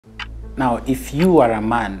Now, if you are a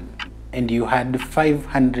man and you had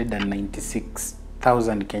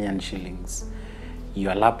 596,000 Kenyan shillings,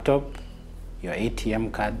 your laptop, your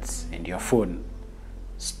ATM cards, and your phone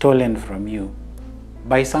stolen from you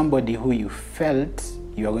by somebody who you felt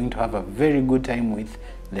you are going to have a very good time with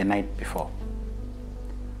the night before,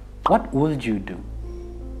 what would you do?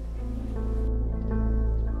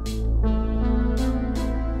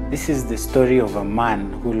 This is the story of a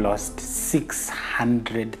man who lost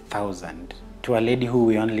 600,000 to a lady who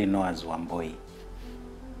we only know as Wamboi.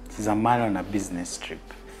 She's a man on a business trip.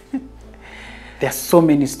 There are so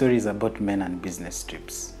many stories about men and business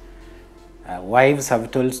trips. Wives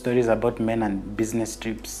have told stories about men and business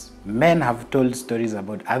trips. Men have told stories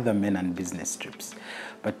about other men and business trips.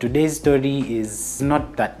 But today's story is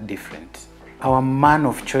not that different. Our man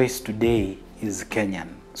of choice today is Kenyan.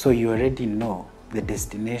 So you already know the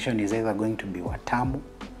destination is either going to be Watamu,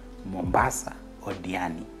 Mombasa, or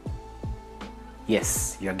Diani.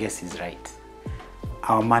 Yes, your guess is right.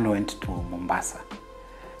 Our man went to Mombasa.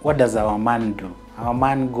 What does our man do? Our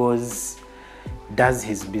man goes, does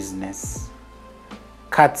his business,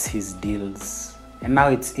 cuts his deals, and now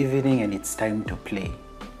it's evening and it's time to play.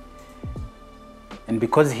 And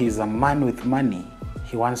because he's a man with money,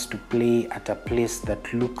 he wants to play at a place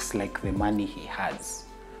that looks like the money he has.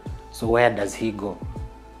 So where does he go?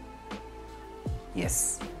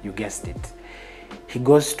 Yes, you guessed it. He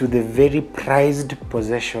goes to the very prized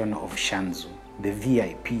possession of Shanzu, the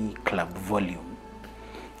VIP Club Volume.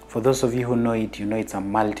 For those of you who know it, you know it's a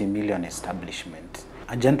multi-million establishment.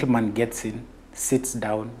 A gentleman gets in, sits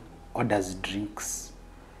down, orders drinks.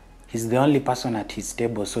 He's the only person at his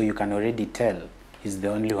table, so you can already tell he's the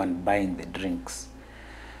only one buying the drinks.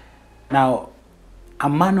 Now, a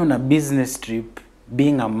man on a business trip,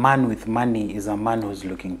 being a man with money, is a man who's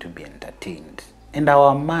looking to be entertained. And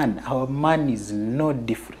our man is no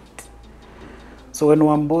different. So when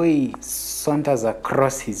Wamboi saunters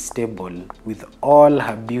across his table with all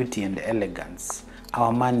her beauty and elegance,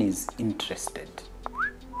 our man is interested.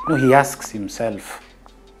 No, he asks himself,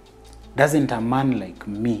 doesn't a man like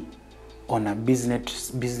me on a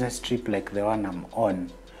business trip like the one I'm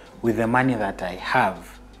on, with the money that I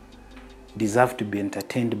have, deserve to be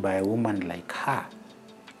entertained by a woman like her?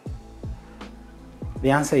 The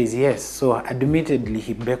answer is yes. So admittedly,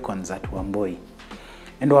 he beckons at Wamboi,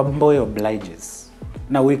 and Wamboi obliges.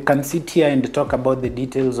 Now we can sit here and talk about the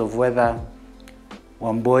details of whether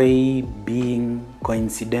Wamboi being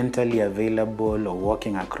coincidentally available or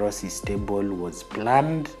walking across his table was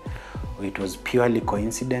planned, or it was purely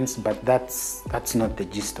coincidence, but that's not the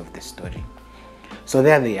gist of the story. So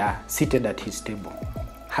there they are, seated at his table,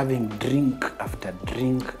 having drink after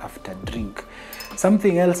drink after drink.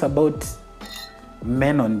 Something else about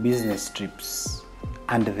men on business trips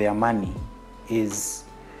and their money is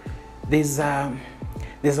there's a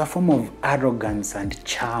form of arrogance and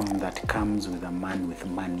charm that comes with a man with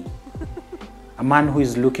money. A man who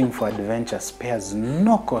is looking for adventure spares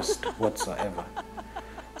no cost whatsoever.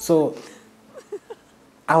 So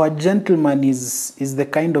our gentleman is the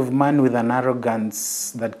kind of man with an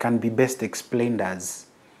arrogance that can be best explained as,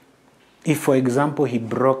 if for example he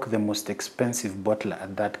broke the most expensive bottle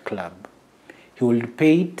at that club, he will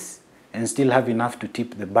pay it and still have enough to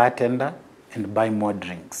tip the bartender and buy more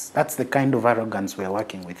drinks. That's the kind of arrogance we're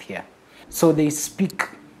working with here. So they speak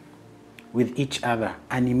with each other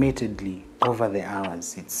animatedly over the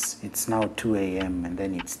hours. It's now 2 a.m. and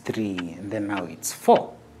then it's 3 and then now it's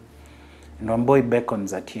 4. And Wamboi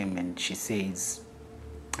beckons at him and she says,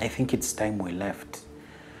 I think it's time we left.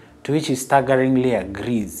 To which he staggeringly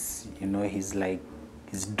agrees. You know, he's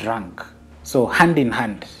drunk. So hand in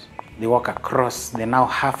hand, they walk across the now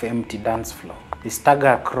half-empty dance floor. They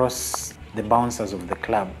stagger across the bouncers of the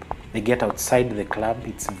club. They get outside the club.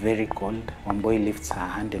 It's very cold. Wamboi lifts her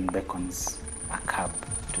hand and beckons a cab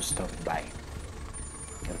to stop by.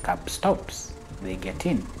 The cab stops. They get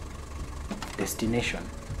in. Destination: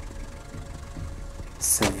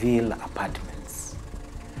 Seville Apartments.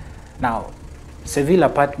 Now, Seville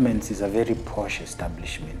Apartments is a very posh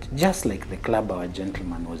establishment, just like the club our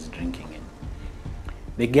gentleman was drinking in.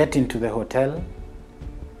 They get into the hotel,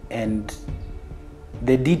 and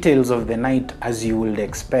the details of the night, as you would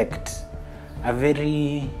expect, are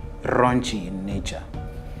very raunchy in nature.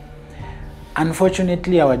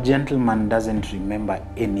 Unfortunately, our gentleman doesn't remember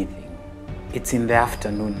anything. It's in the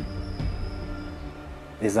afternoon.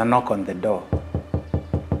 There's a knock on the door.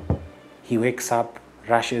 He wakes up,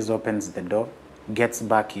 rushes, opens the door, gets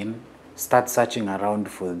back in, starts searching around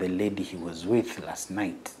for the lady he was with last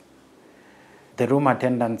night. The room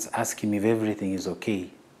attendants ask him if everything is okay.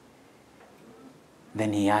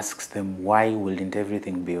 Then he asks them, why wouldn't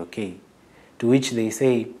everything be okay? To which they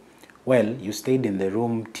say, well, you stayed in the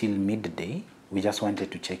room till midday. We just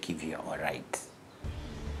wanted to check if you're all right.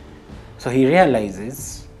 So he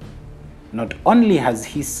realizes not only has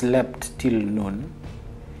he slept till noon,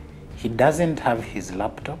 he doesn't have his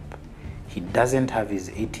laptop, he doesn't have his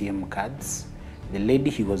ATM cards, the lady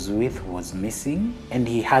he was with was missing, and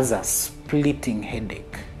he has a splitting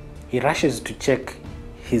headache. He rushes to check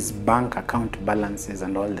his bank account balances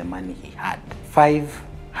and all the money he had.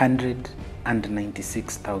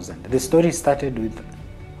 596,000. The story started with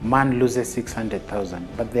man loses 600,000,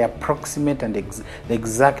 but the approximate and the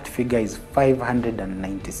exact figure is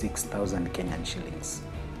 596,000 Kenyan shillings.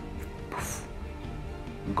 Poof.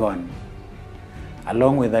 Gone.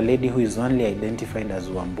 Along with a lady who is only identified as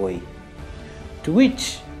Wamboi. To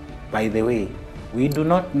which, by the way, we do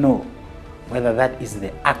not know whether that is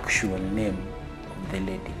the actual name of the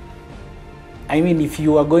lady. I mean, if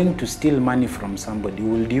you are going to steal money from somebody,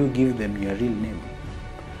 would you give them your real name?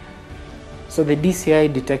 So the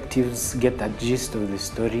DCI detectives get the gist of the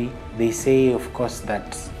story. They say, of course,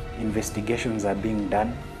 that investigations are being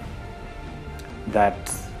done,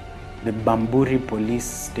 that the Bamburi police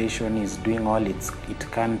station is doing all it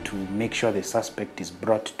can to make sure the suspect is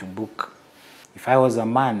brought to book. If I was a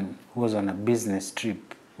man who was on a business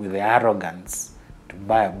trip with the arrogance to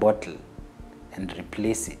buy a bottle and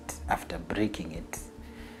replace it after breaking it,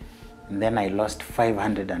 and then I lost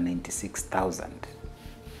 596,000,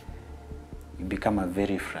 you become a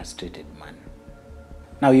very frustrated man.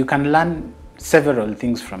 Now you can learn several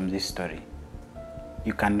things from this story.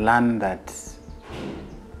 You can learn that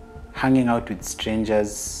hanging out with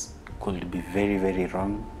strangers could be very, very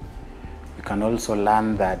wrong. You can also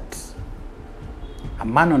learn that a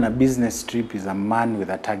man on a business trip is a man with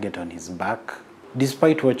a target on his back.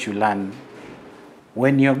 Despite what you learn,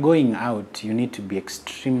 when you're going out, you need to be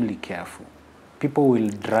extremely careful. People will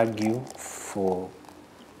drag you for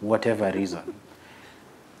whatever reason.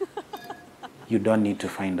 You don't need to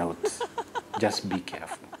find out. Just be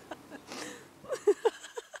careful.